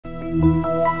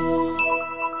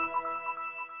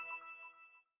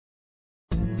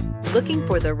Looking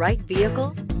for the right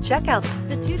vehicle? Check out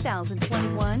the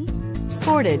 2021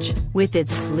 Sportage. With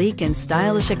its sleek and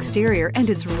stylish exterior and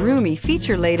its roomy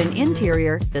feature-laden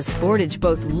interior, the Sportage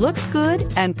both looks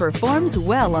good and performs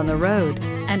well on the road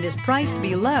and is priced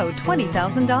below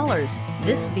 $20,000.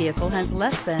 This vehicle has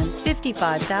less than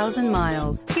 55,000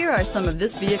 miles. Here are some of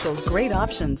this vehicle's great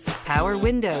options: power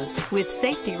windows with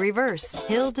safety reverse,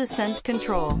 hill descent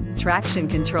control, traction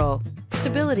control,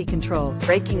 stability control,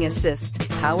 braking assist,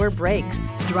 power brakes,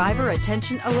 driver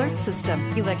attention alert system,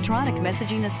 electronic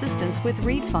messaging assistance with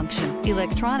read function,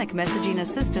 electronic messaging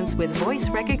assistance with voice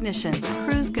recognition,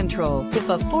 cruise control. If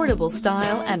affordable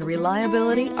style and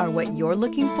reliability are what you're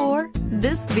looking for,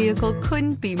 this vehicle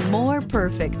couldn't be more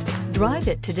perfect. Drive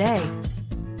it today.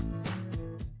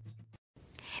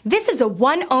 This is a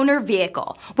one-owner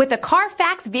vehicle with a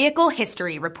Carfax Vehicle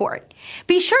History Report.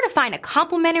 Be sure to find a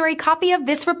complimentary copy of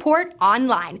this report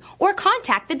online or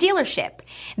contact the dealership.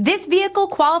 This vehicle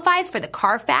qualifies for the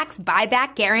Carfax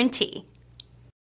Buyback Guarantee.